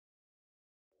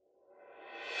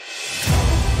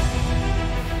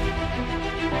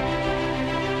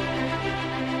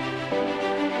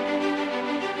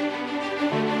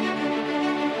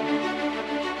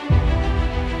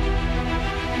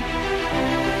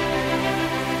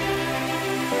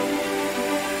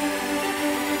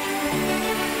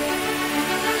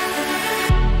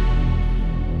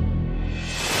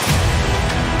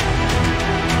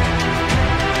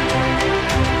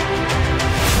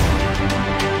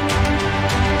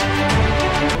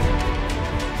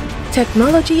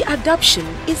Technology adoption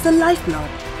is the lifeblood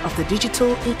of the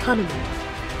digital economy.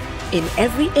 In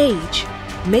every age,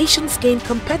 nations gain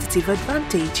competitive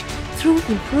advantage through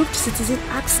improved citizen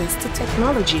access to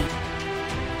technology.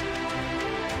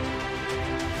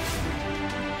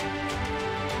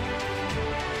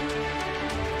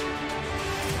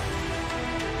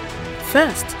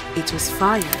 First, it was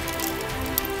fire,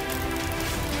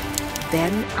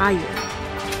 then iron.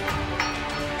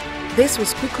 This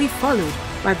was quickly followed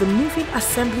by the moving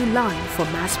assembly line for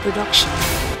mass production.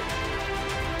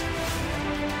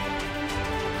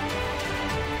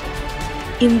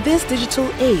 In this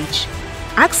digital age,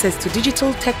 access to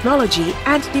digital technology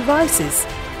and devices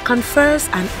confers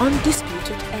an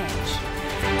undisputed edge.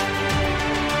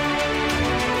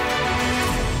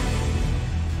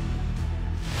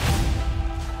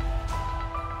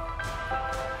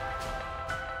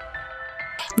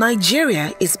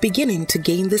 Nigeria is beginning to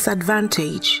gain this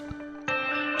advantage.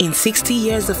 In 60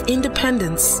 years of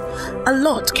independence, a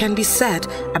lot can be said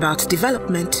about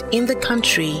development in the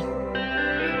country.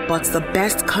 But the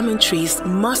best commentaries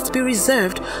must be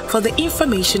reserved for the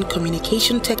information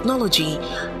communication technology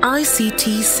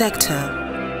 (ICT) sector.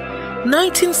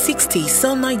 1960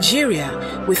 saw Nigeria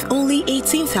with only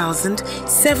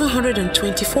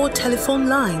 18,724 telephone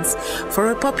lines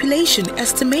for a population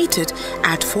estimated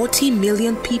at 40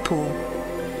 million people.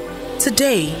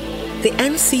 Today, the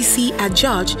NCC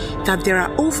adjudge that there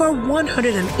are over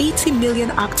 180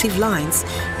 million active lines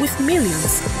with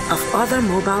millions of other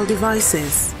mobile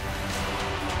devices.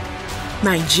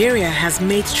 Nigeria has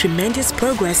made tremendous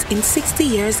progress in 60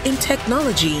 years in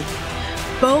technology,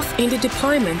 both in the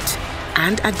deployment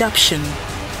and adoption.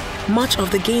 Much of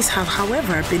the gains have,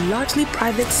 however, been largely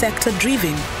private sector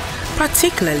driven,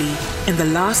 particularly in the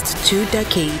last 2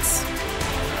 decades.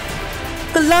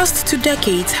 The last 2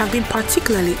 decades have been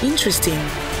particularly interesting,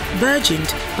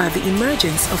 burgeoned by the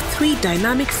emergence of 3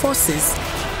 dynamic forces,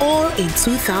 all in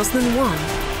 2001.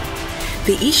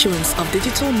 The issuance of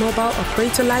digital mobile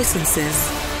operator licenses,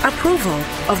 approval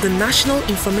of the National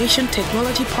Information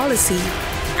Technology Policy,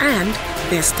 and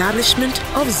the establishment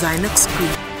of Zinox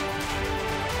Group.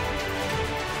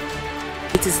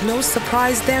 It is no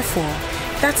surprise, therefore,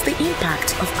 that the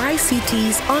impact of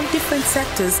ICTs on different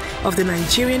sectors of the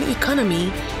Nigerian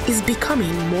economy is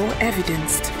becoming more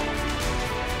evidenced.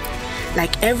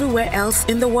 Like everywhere else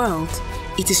in the world,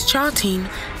 it is charting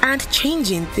and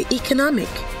changing the economic,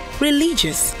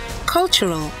 religious,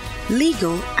 cultural,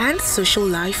 legal, and social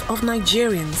life of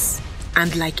Nigerians.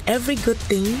 And like every good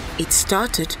thing, it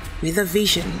started with a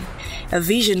vision. A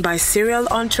vision by serial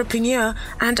entrepreneur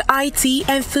and IT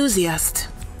enthusiast,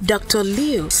 Dr.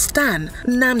 Leo Stan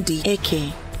Nnamdi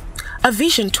Eke. A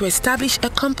vision to establish a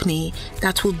company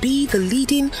that will be the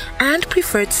leading and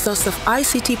preferred source of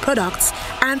ICT products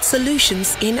and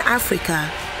solutions in Africa.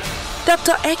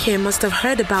 Dr. Eke must have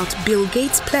heard about Bill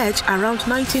Gates' pledge around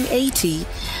 1980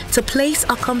 to place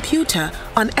a computer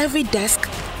on every desk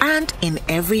and in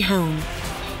every home.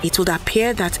 It would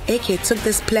appear that Eke took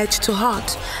this pledge to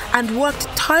heart and worked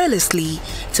tirelessly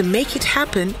to make it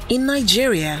happen in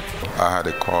Nigeria. I had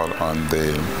a call on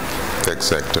the tech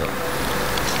sector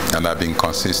and I've been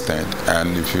consistent.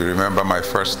 And if you remember, my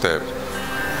first step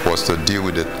was to deal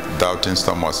with the doubting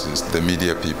Thomases, the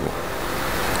media people.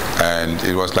 And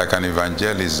it was like an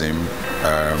evangelism.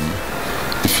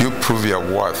 If you prove your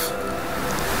worth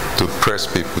to press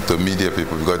people, to media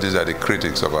people, because these are the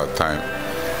critics of our time,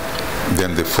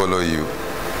 then they follow you.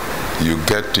 You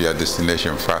get to your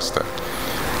destination faster.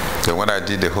 So when I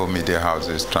did the whole media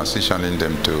houses, transitioning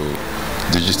them to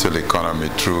digital economy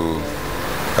through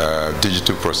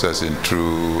digital processing,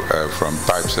 through from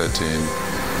typesetting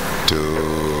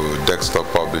to desktop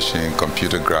publishing,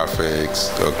 computer graphics,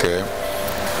 okay,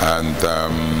 and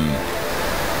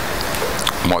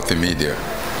multimedia.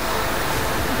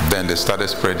 Then they started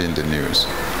spreading the news.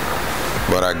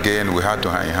 But again, we had to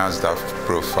enhance that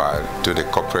profile to the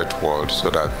corporate world so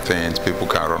that people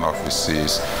can run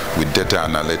offices with data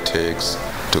analytics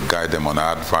to guide them on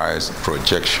advice,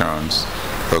 projections,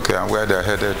 okay, and where they're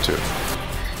headed to.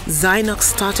 Zinox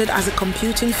started as a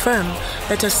computing firm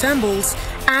that assembles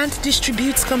and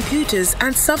distributes computers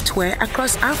and software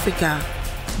across Africa.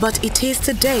 But it is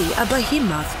today a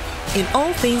behemoth in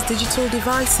all things digital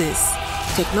devices,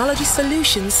 technology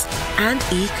solutions, and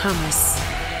e-commerce.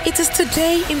 It is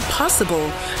today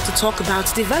impossible to talk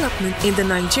about development in the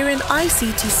Nigerian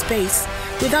ICT space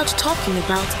without talking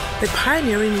about the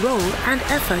pioneering role and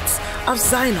efforts of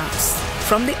Zinox.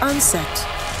 From the onset,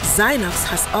 Zinox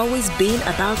has always been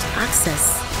about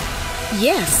access.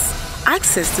 Yes,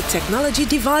 access to technology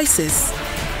devices.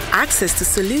 access to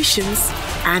solutions,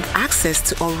 and access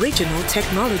to original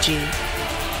technology.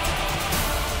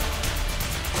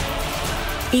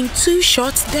 In 2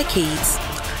 short decades,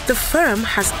 the firm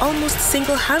has almost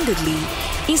single-handedly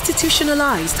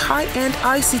institutionalized high-end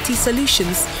ICT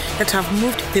solutions that have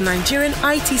moved the Nigerian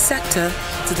IT sector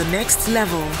to the next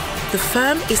level. The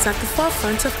firm is at the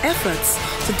forefront of efforts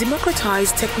to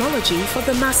democratize technology for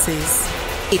the masses.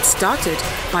 It started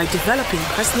by developing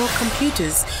personal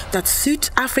computers that suit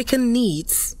African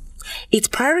needs. It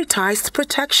prioritized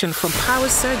protection from power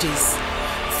surges,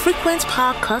 frequent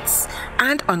power cuts,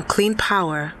 and unclean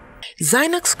power.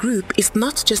 Zinox Group is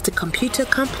not just a computer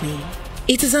company.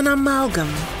 It is an amalgam.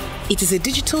 It is a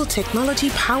digital technology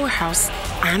powerhouse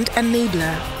and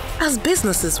enabler. As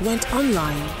businesses went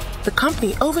online, the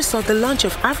company oversaw the launch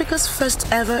of Africa's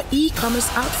first ever e-commerce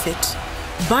outfit,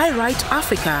 Buyright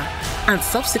Africa, and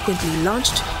subsequently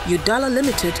launched Yudala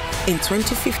Limited in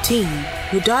 2015.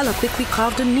 Yudala quickly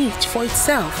carved a niche for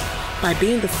itself by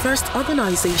being the first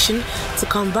organization to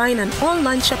combine an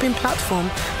online shopping platform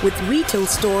with retail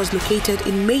stores located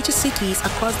in major cities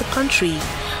across the country,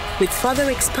 with further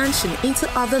expansion into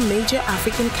other major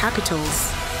African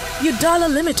capitals. Yudala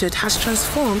Limited has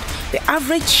transformed the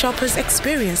average shopper's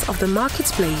experience of the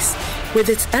marketplace with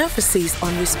its emphasis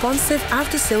on responsive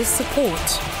after-sales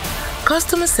support,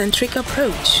 customer-centric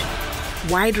approach,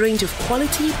 wide range of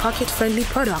quality pocket-friendly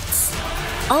products,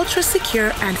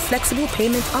 ultra-secure and flexible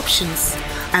payment options,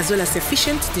 as well as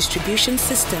efficient distribution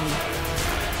system.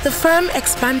 The firm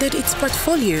expanded its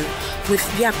portfolio with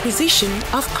the acquisition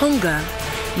of Konga,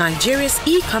 Nigeria's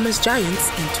e-commerce giants,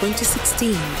 in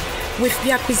 2016. With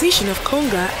the acquisition of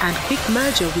Konga and quick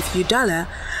merger with Yudala,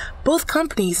 both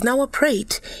companies now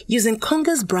operate using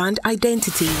Konga's brand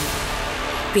identity.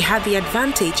 They had the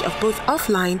advantage of both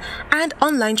offline and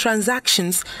online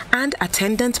transactions and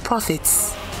attendant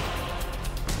profits.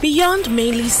 Beyond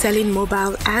mainly selling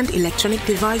mobile and electronic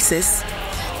devices,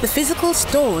 the physical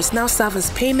stores now serve as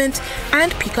payment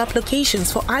and pickup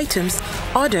locations for items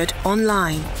ordered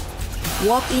online.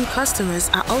 Walk-in customers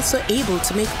are also able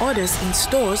to make orders in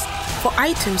stores for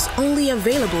items only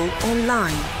available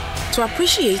online. To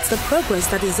appreciate the progress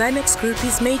that the Zinox Group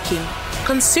is making,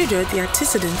 consider the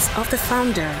antecedents of the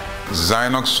founder.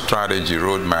 Zinox strategy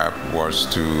roadmap was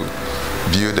to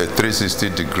build a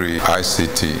 360-degree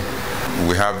ICT.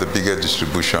 We have the biggest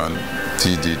distribution,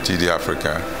 TD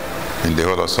Africa, in the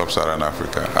whole of sub-Saharan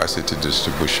Africa, ICT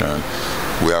distribution.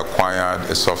 We acquired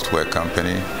a software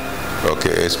company,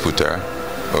 Esputer.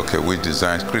 We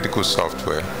designed critical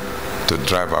software to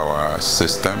drive our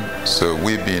system. So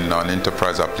we've been on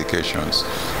enterprise applications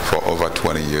for over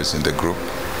 20 years in the group.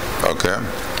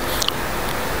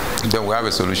 Then we have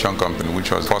a solution company,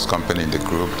 which was the first company in the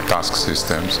group, Task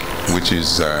Systems, which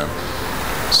is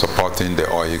supporting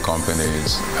the oil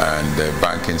companies and the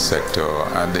banking sector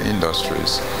and the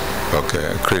industries,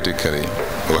 critically.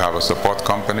 We have a support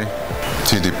company,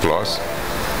 TD Plus.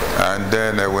 And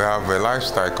then we have a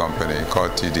lifestyle company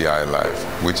called TDI Life,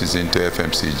 which is into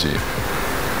FMCG.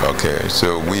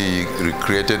 So we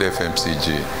recreated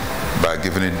FMCG by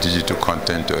giving it digital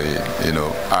content to it,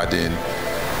 adding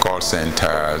call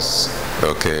centers,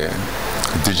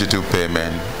 digital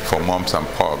payment for moms and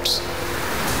pops,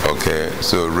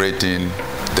 so rating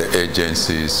the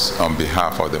agencies on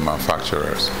behalf of the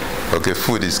manufacturers.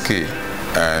 Food is key,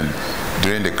 and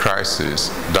during the crisis,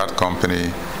 that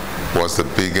company was the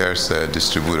biggest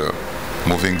distributor,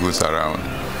 moving goods around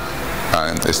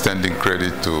and extending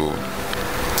credit to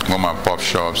mom and pop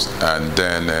shops and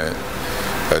then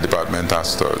departmental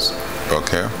stores.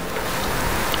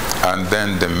 And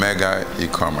then the mega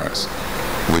e-commerce,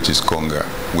 which is Konga,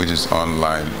 which is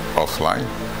online, offline,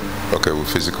 with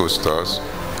physical stores.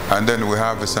 And then we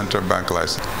have a central bank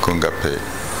license, Konga Pay.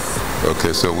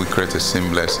 So we create a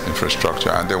seamless infrastructure,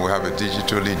 and then we have a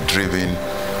digitally driven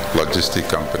logistic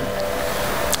company.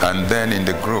 And then in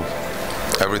the group,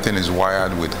 everything is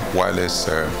wired with wireless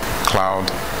cloud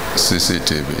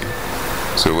CCTV.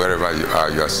 So wherever you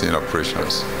are seeing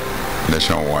operations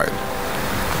nationwide.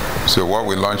 So what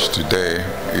we launched today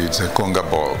is a Konga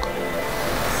Bulk.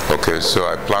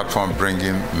 So a platform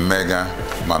bringing mega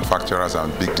manufacturers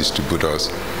and big distributors,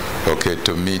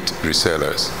 to meet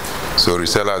resellers. So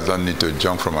resellers don't need to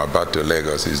jump from Abat to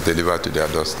Lagos. It's delivered to their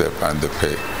doorstep and they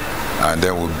pay. And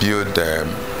then we build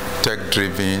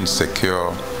tech-driven,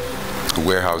 secure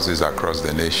warehouses across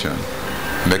the nation,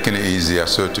 making it easier.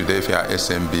 So today, if you are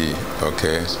SMB,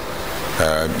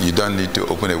 you don't need to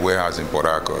open a warehouse in Port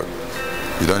Harcourt.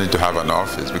 You don't need to have an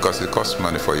office because it costs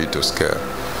money for you to scale.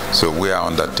 So we are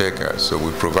undertakers. So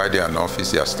we provide you an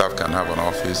office. Your staff can have an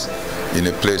office in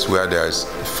a place where there is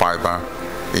fiber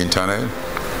internet,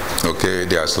 Okay,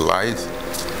 there's light,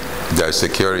 there's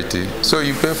security. So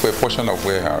you pay for a portion of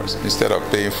warehouse instead of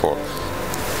paying for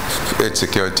 8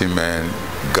 security men,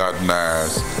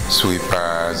 gardeners,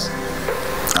 sweepers,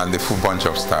 and the full bunch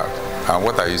of staff. And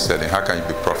what are you selling? How can you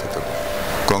be profitable?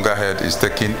 Conga Head is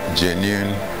taking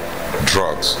genuine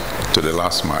drugs to the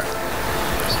last mile.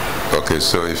 Okay,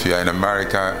 so if you are in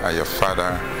America and your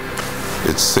father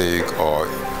is sick or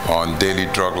on daily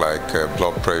drug like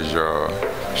blood pressure,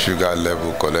 sugar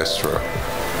level, cholesterol,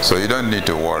 so you don't need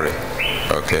to worry.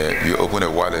 Okay, you open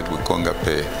a wallet with Conga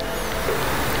Pay,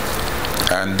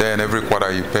 and then every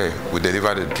quarter you pay. We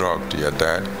deliver the drug to your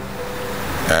dad,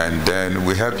 and then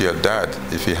we help your dad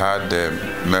if he had a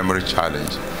memory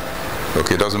challenge.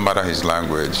 Okay, it doesn't matter his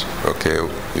language. Okay,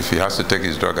 if he has to take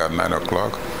his drug at 9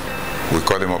 o'clock, we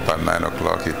call him up at 9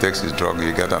 o'clock. He takes his drug.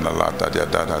 You get an alert that your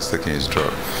dad has taken his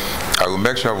drug. I will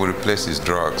make sure we replace his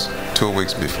drugs 2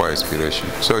 weeks before expiration,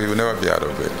 so he will never be out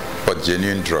of it. But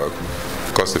genuine drug,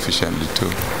 cost efficiently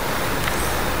too.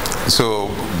 So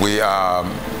we are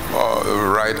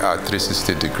right at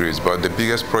 360 degrees. But the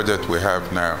biggest project we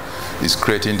have now is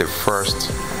creating the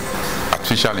first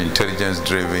artificial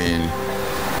intelligence-driven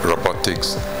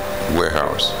robotics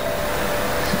warehouse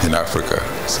in Africa.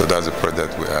 So that's the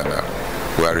project we are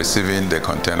now. We are receiving the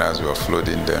containers, we are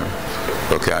floating them.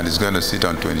 Okay, and it's going to sit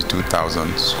on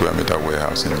 22,000 square meter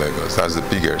warehouse in Lagos. That's the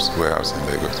biggest warehouse in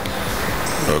Lagos.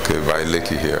 Okay, by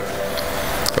Lekki here.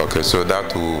 Okay, so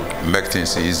that will make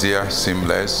things easier,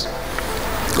 seamless.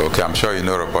 Okay, I'm sure you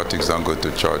know robotics don't go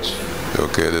to church.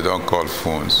 Okay, they don't call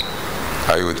phones.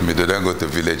 Are you with me? They don't go to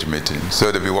village meetings.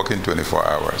 So they'll be working 24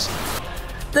 hours.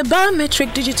 The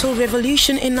biometric digital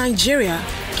revolution in Nigeria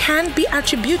can be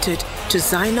attributed to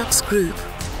Zinox Group.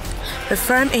 The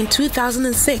firm in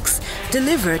 2006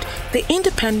 delivered the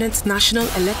Independent National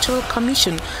Electoral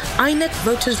Commission INEC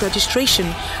voters registration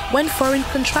when foreign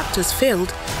contractors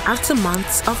failed after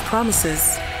months of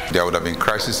promises. There would have been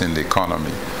crisis in the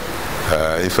economy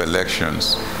if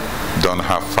elections don't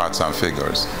have facts and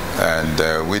figures.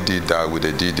 And we did that with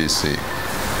the DDC,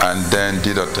 and then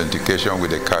did authentication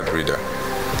with a card reader.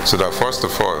 So that first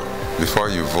of all, before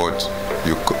you vote,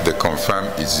 they confirm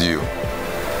it's you.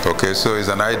 Okay, so it's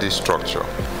an ID structure.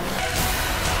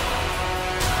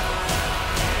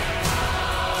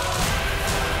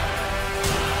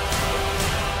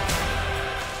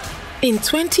 In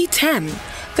 2010,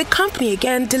 the company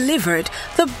again delivered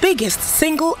the biggest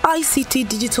single ICT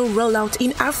digital rollout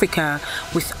in Africa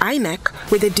with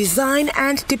INEC, with the design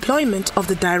and deployment of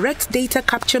the direct data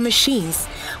capture machines,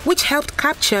 which helped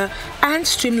capture and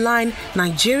streamline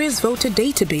Nigeria's voter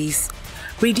database,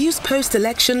 reduce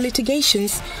post-election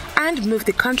litigations, and move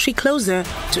the country closer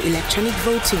to electronic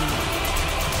voting.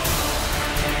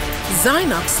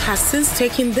 Zinox has since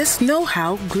taken this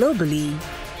know-how globally.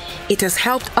 It has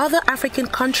helped other African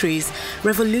countries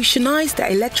revolutionize their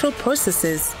electoral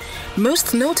processes,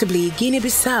 most notably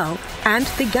Guinea-Bissau and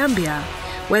the Gambia,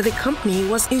 where the company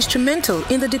was instrumental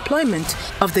in the deployment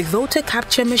of the voter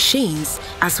capture machines,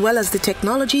 as well as the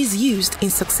technologies used in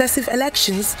successive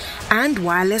elections and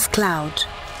wireless cloud.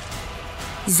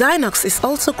 Zinox is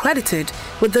also credited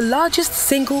with the largest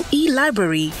single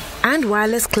e-library and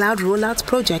wireless cloud rollout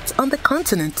project on the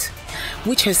continent,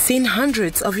 which has seen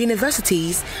hundreds of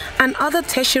universities and other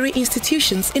tertiary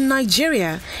institutions in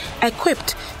Nigeria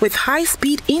equipped with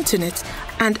high-speed internet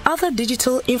and other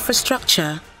digital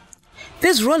infrastructure.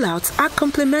 These rollouts are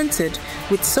complemented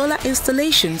with solar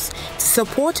installations to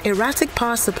support erratic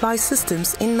power supply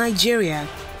systems in Nigeria.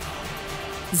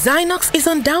 Zinox is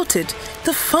undoubted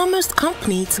the foremost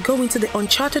company to go into the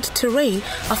uncharted terrain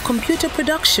of computer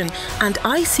production and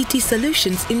ICT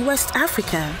solutions in West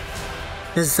Africa.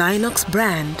 The Zinox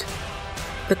brand.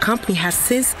 The company has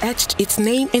since etched its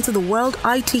name into the world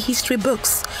IT history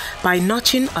books by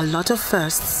notching a lot of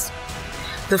firsts.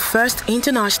 The first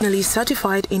internationally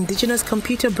certified indigenous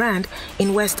computer brand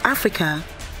in West Africa.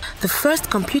 The first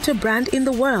computer brand in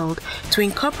the world to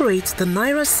incorporate the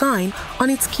Naira sign on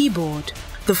its keyboard.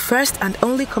 The first and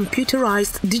only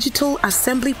computerized digital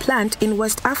assembly plant in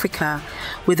West Africa,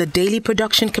 with a daily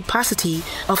production capacity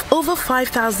of over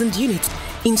 5,000 units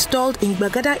installed in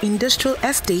Gbagada Industrial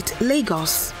Estate,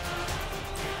 Lagos.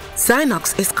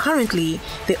 Zinox is currently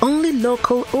the only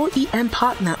local OEM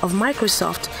partner of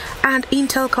Microsoft and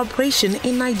Intel Corporation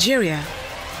in Nigeria,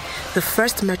 the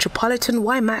first metropolitan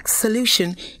WiMAX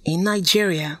solution in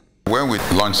Nigeria. When we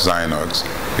launched Zinox,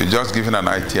 we're just giving an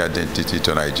IT identity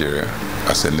to Nigeria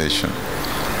as a nation.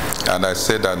 And I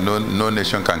said that no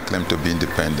nation can claim to be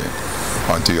independent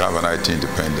until you have an IT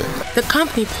independent. The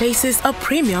company places a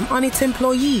premium on its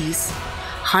employees,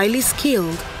 highly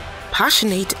skilled,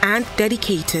 passionate and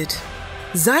dedicated.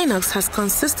 Zinox has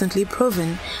consistently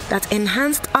proven that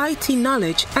enhanced IT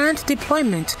knowledge and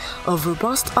deployment of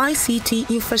robust ICT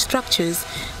infrastructures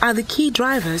are the key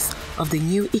drivers of the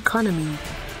new economy.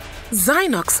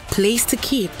 Zinox plays to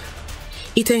keep.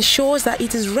 It ensures that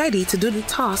it is ready to do the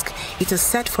task it has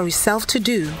set for itself to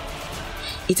do.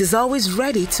 It is always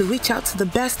ready to reach out to the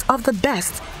best of the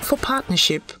best for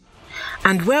partnership.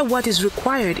 And where what is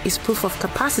required is proof of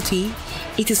capacity,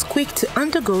 it is quick to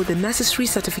undergo the necessary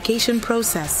certification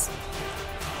process.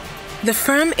 The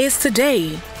firm is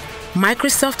today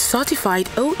Microsoft certified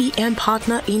OEM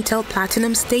partner Intel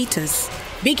Platinum status,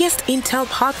 biggest Intel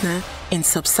partner in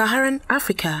Sub-Saharan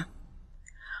Africa.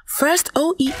 First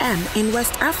OEM in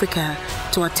West Africa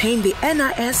to attain the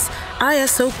NIS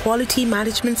ISO Quality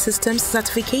Management Systems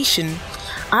certification,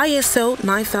 ISO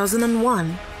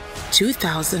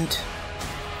 9001-2000.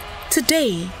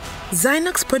 Today,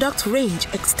 Zinox product range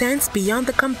extends beyond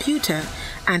the computer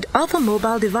and other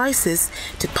mobile devices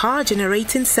to power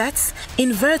generating sets,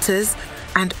 inverters,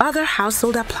 and other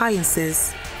household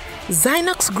appliances.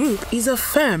 Zinox Group is a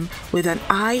firm with an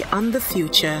eye on the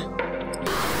future.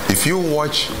 If you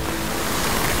watch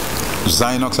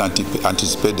Zinox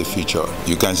anticipate the future,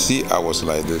 you can see I was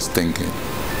like this thinking,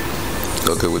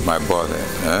 okay, with my body.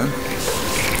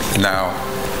 Now,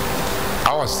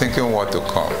 I was thinking what to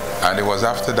come, and it was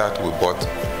after that we bought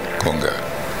Konga.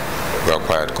 We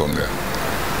acquired Konga.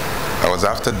 It was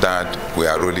after that we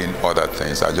are rolling other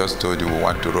things. I just told you we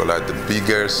want to roll out the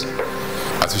biggest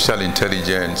artificial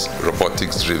intelligence,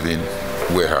 robotics-driven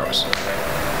warehouse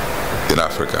in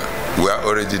Africa. We are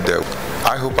already there.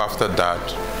 I hope after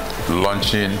that,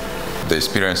 launching the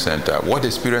Experience Center. What the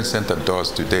Experience Center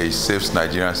does today is saves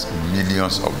Nigerians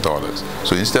millions of dollars.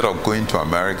 So instead of going to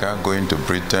America, going to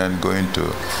Britain, going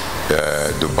to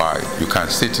Dubai, you can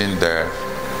sit in there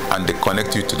and they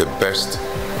connect you to the best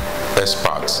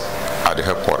experts at the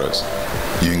headquarters.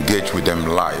 You engage with them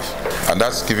live. And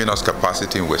that's giving us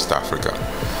capacity in West Africa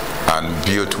and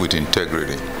built with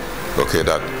integrity. Okay,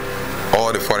 that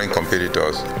all the foreign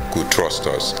competitors could trust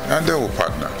us and they will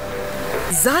partner.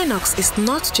 Zinox is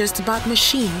not just about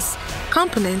machines,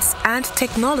 components, and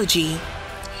technology.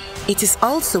 It is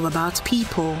also about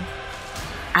people.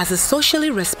 As a socially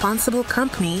responsible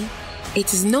company,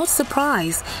 it is no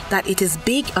surprise that it is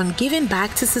big on giving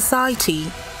back to society.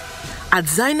 At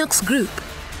Zinox Group,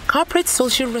 corporate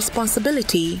social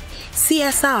responsibility,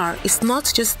 CSR, is not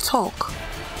just talk,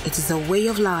 it is a way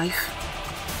of life.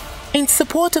 In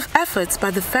support of efforts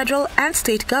by the federal and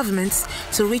state governments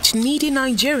to reach needy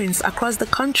Nigerians across the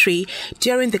country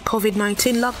during the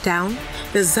COVID-19 lockdown,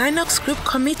 the Zinox Group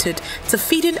committed to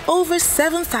feeding over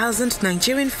 7,000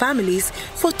 Nigerian families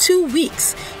for 2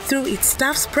 weeks through its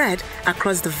staff spread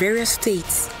across the various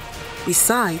states.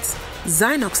 Besides,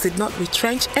 Zinox did not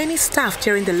retrench any staff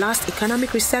during the last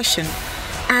economic recession,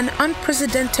 an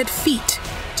unprecedented feat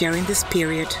during this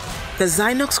period. The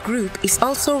Zinox Group is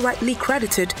also rightly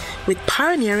credited with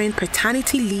pioneering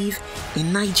paternity leave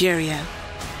in Nigeria.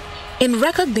 In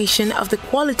recognition of the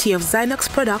quality of Zinox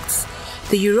products,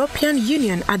 the European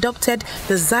Union adopted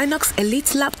the Zinox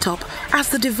Elite laptop as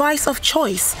the device of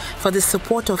choice for the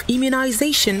support of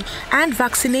immunization and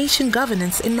vaccination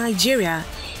governance in Nigeria,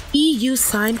 EU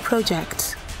Sign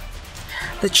project.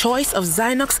 The choice of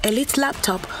Zinox Elite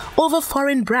laptop over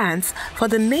foreign brands for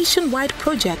the nationwide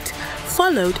project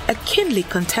followed a keenly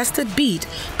contested bid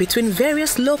between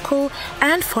various local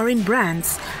and foreign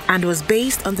brands and was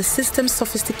based on the system's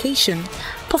sophistication,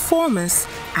 performance,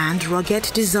 and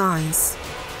rugged designs.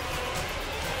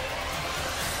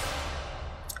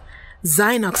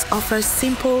 Zinox offers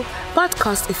simple but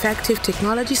cost-effective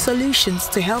technology solutions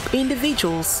to help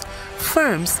individuals,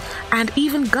 firms, and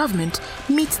even government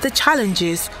meet the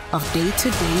challenges of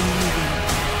day-to-day living.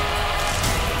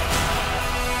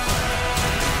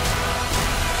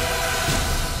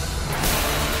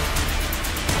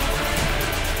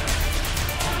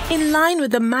 In line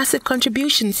with the massive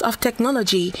contributions of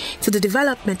technology to the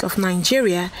development of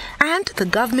Nigeria and the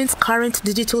government's current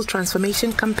digital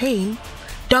transformation campaign,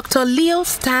 Dr. Leo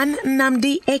Stan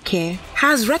Nnamdi Eke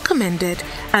has recommended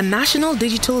a National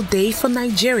Digital Day for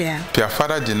Nigeria. Your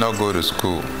father did not go to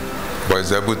school, but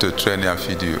is able to train and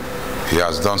feed you. He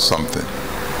has done something,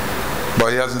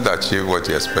 but he hasn't achieved what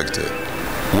he expected.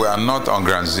 We are not on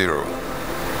ground zero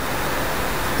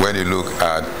when you look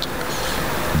at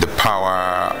the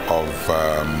power of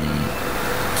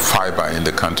fiber in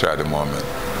the country at the moment.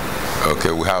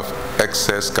 Okay, we have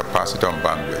excess capacity on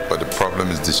bandwidth, but the problem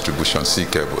is distribution, C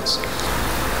cables.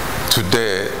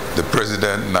 Today, the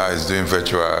president now is doing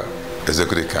virtual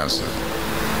executive council.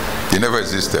 He never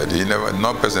existed.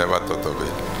 No person ever thought of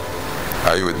it.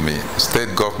 Are you with me?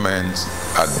 State governments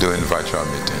are doing virtual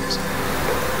meetings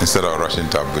instead of rushing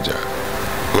to Abuja.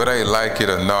 Whether you like it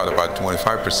or not, about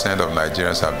 25% of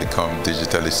Nigerians have become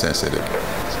digitally sensitive.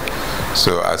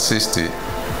 So at 60,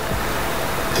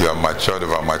 you are matured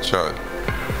over matured,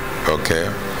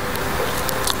 okay?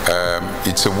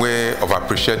 It's a way of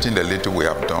appreciating the little we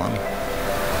have done,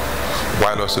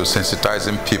 while also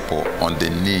sensitizing people on the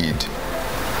need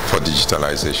for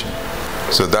digitalization.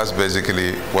 So that's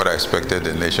basically what I expected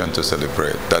the nation to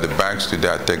celebrate, that the banks today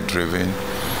are tech-driven,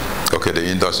 okay, the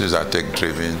industries are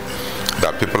tech-driven,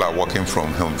 that people are working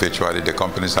from home virtually, the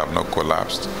companies have not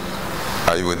collapsed.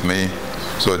 Are you with me?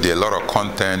 So there are a lot of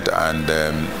content and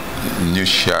news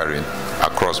sharing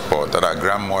across board that our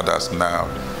grandmothers now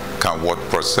can word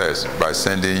process by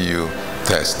sending you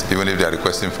text, even if they are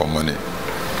requesting for money.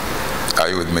 Are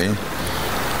you with me?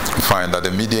 You find that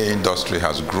the media industry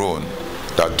has grown,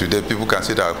 that today people can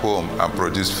sit at home and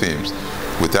produce films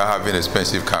without having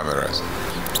expensive cameras.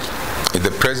 If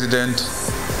the president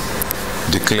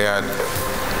declared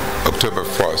October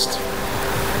 1st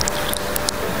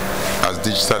as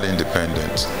digital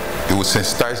independent, it would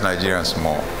sensitize Nigerians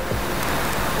more,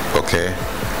 okay?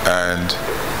 And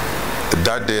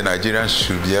that day, Nigerians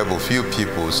should be able, few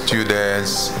people,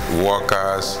 students,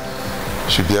 workers,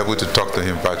 should be able to talk to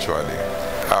him virtually.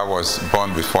 I was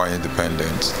born before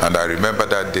independence, and I remember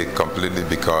that day completely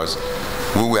because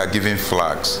we were given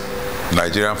flags,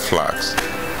 Nigerian flags,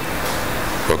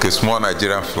 okay, small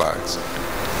Nigerian flags.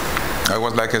 It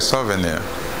was like a souvenir,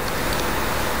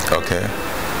 okay?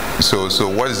 So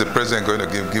what is the president going to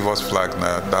give? Give us flag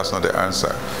now? That's not the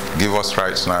answer. Give us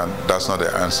rights now? That's not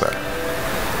the answer.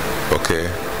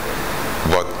 Okay,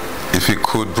 but if he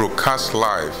could broadcast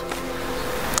live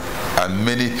and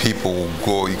many people will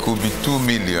go, it could be 2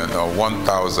 million or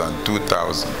 1,000,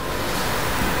 2,000.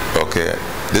 Okay,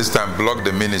 this time block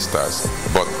the ministers,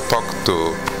 but talk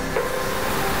to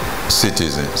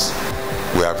citizens.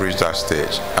 We have reached that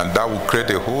stage, and that will create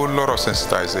a whole lot of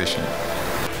sensitization.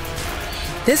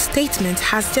 This statement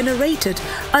has generated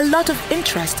a lot of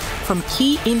interest from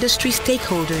key industry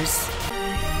stakeholders.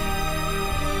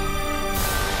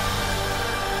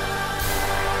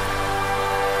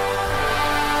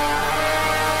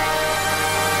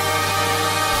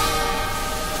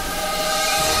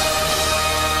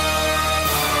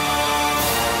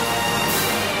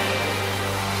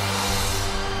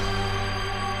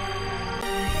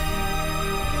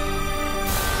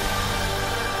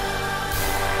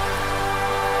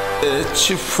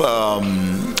 Chief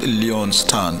Leon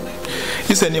Stan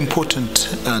is an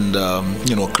important and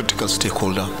critical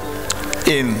stakeholder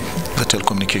in the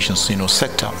telecommunications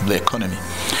sector of the economy.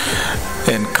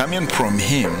 And coming from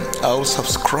him, I will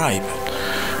subscribe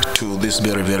to this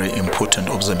very, very important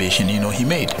observation he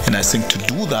made. And I think to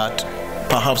do that,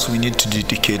 perhaps we need to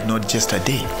dedicate not just a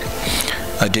day.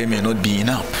 A day may not be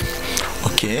enough.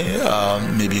 Okay,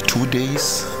 maybe 2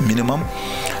 days minimum,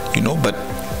 but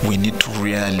we need to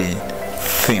really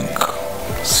think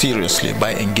seriously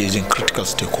by engaging critical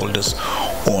stakeholders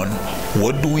on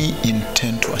what do we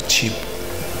intend to achieve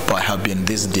by having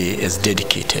this day as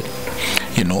dedicated,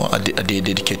 a day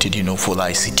dedicated, for the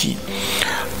ICT.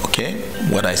 Okay,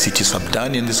 what ICTs have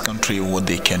done in this country, what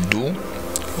they can do,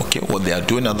 okay, what they are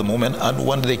doing at the moment, and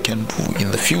what they can do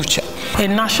in the future. A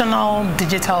National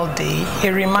Digital Day,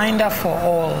 a reminder for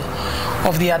all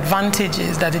of the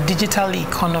advantages that the digital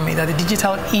economy, that the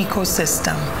digital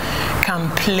ecosystem can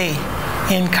play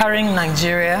in carrying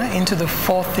Nigeria into the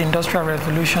 4th industrial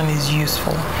revolution is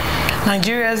useful.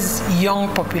 Nigeria's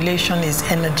young population is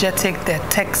energetic, they're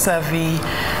tech savvy,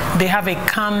 they have a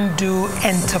can-do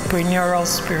entrepreneurial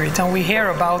spirit, and we hear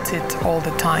about it all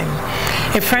the time.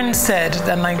 A friend said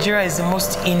that Nigeria is the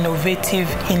most innovative,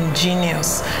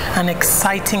 ingenious, and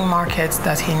exciting market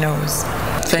that he knows.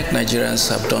 I think Nigerians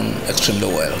have done extremely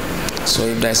well. So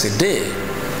if there's a day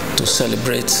to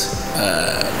celebrate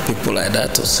people like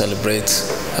that, to celebrate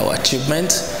our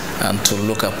achievement, and to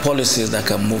look at policies that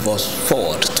can move us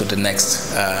forward to the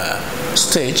next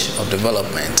stage of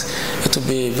development, it will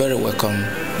be a very welcome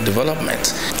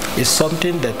development. It's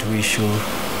something that we should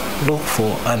look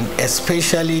for, and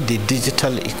especially the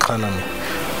digital economy.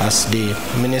 As the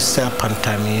Minister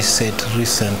Pantami said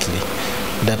recently,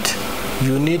 that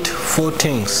you need 4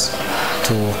 things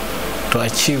to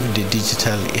achieve the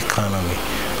digital economy.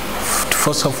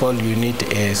 First of all, you need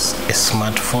a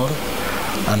smartphone,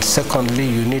 and secondly,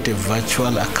 you need a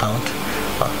virtual account,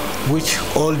 which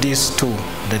all these 2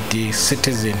 that the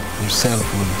citizen himself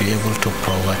would be able to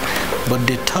provide. But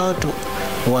the third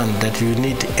one, that you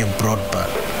need a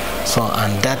broadband. So,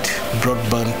 and that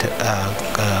broadband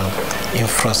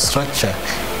infrastructure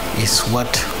is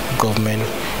what government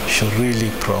should really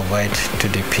provide to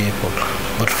the people.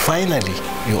 But finally,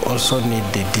 you also need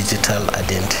the digital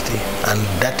identity, and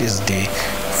that is the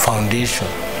foundation,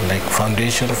 like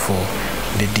foundation for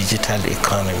the digital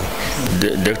economy.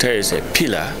 The doctor is a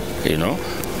pillar, you know,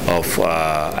 of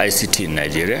ICT in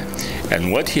Nigeria,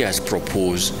 and what he has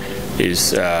proposed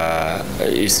is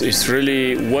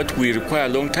really what we require a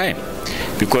long time,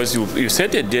 because you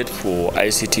set a date for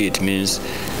ICT. It means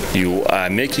you are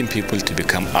making people to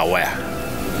become aware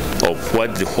of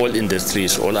what the whole industry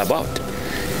is all about,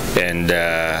 and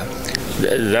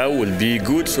that will be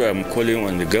good. So I'm calling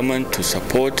on the government to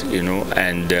support, you know,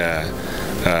 and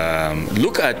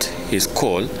look at his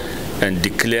call and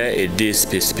declare a day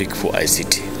specific for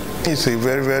ICT. It's a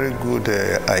very, very good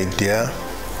idea.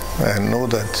 I know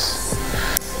that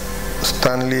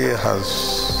Stanley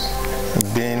has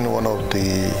been one of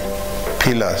the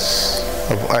pillars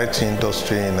of IT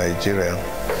industry in Nigeria,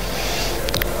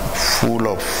 full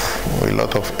of a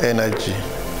lot of energy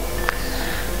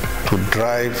to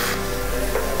drive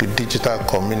the digital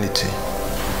community.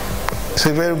 It's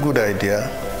a very good idea,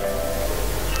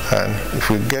 and if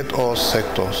we get all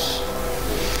sectors,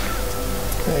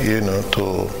 you know,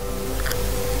 to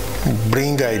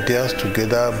bring ideas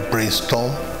together,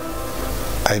 brainstorm,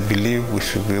 I believe we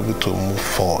should be able to move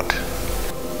forward.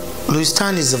 Louis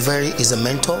Tan is a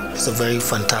mentor. He's a very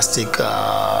fantastic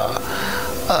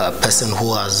person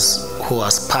who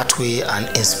has pathway and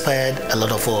inspired a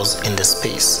lot of us in the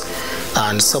space,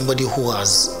 and somebody who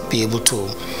has been able to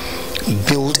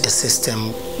build a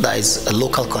system that is a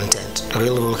local content, a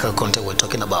real local content we're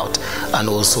talking about, and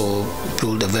also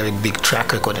build a very big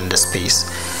track record in the space.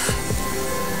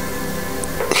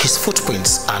 His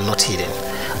footprints are not hidden,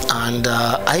 and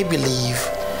I believe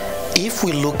if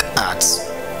we look at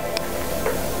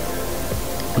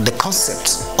the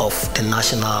concept of the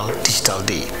National Digital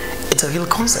Day, it's a real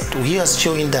concept. We are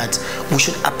showing that we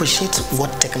should appreciate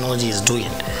what technology is doing.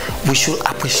 We should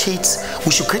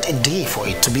create a day for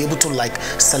it, to be able to like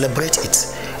celebrate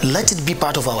it. Let it be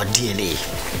part of our DNA.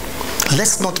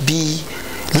 Let's not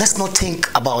think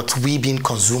about we being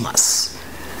consumers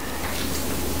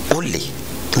only.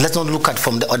 Let's not look at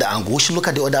from the other angle. We should look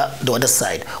at the other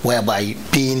side, whereby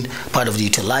being part of the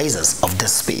utilizers of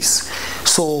this space.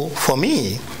 So for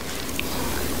me,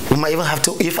 we might even have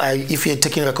to, if you're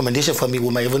taking a recommendation from me, we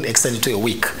might even extend it to a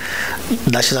week,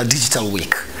 National Digital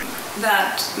Week.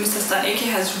 That Mr.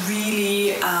 Staneke has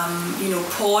really,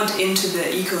 poured into the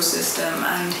ecosystem,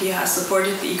 and he has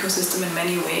supported the ecosystem in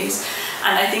many ways.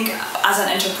 And I think as an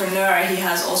entrepreneur, he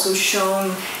has also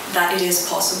shown that it is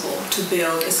possible to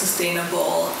build a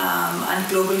sustainable and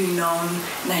globally known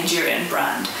Nigerian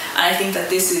brand. And I think that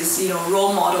this is,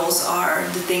 role models are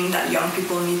the thing that young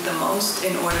people need the most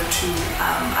in order to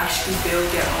actually build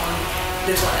their own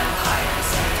little empires.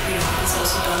 And he's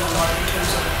also done a lot in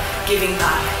terms of giving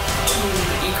back to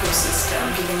the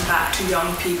ecosystem, giving back to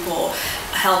young people,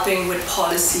 helping with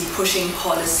policy, pushing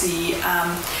policy,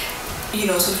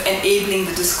 sort of enabling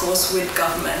the discourse with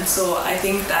government. So I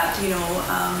think that,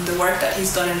 the work that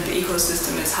he's done in the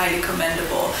ecosystem is highly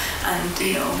commendable, and,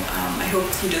 I hope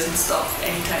he doesn't stop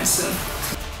anytime soon.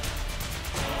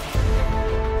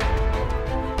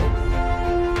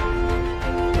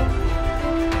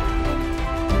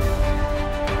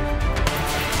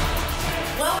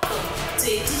 Welcome to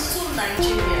a digital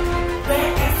Nigeria,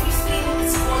 where everything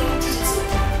is going digital.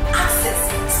 Access,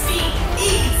 speed,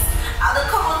 ease are the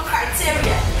common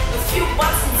criteria. A few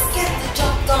buttons get the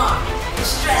job done. The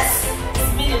stress